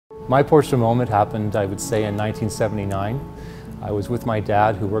My Porsche moment happened, I would say, in 1979. I was with my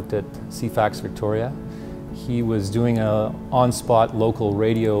dad, who worked at CFAX Victoria. He was doing an on-spot local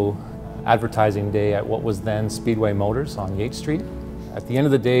radio advertising day at what was then Speedway Motors on Yates Street. At the end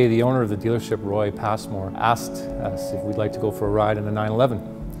of the day, the owner of the dealership, Roy Passmore, asked us if we'd like to go for a ride in a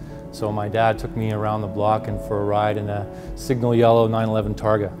 911. So my dad took me around the block and for a ride in a signal yellow 911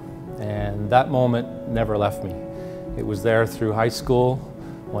 Targa. And that moment never left me. It was there through high school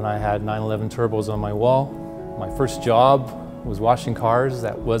when I had 911 turbos on my wall. My first job was washing cars.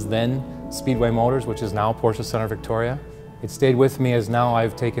 That was then Speedway Motors, which is now Porsche Centre Victoria. It stayed with me as now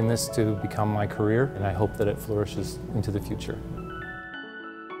I've taken this to become my career, and I hope that it flourishes into the future.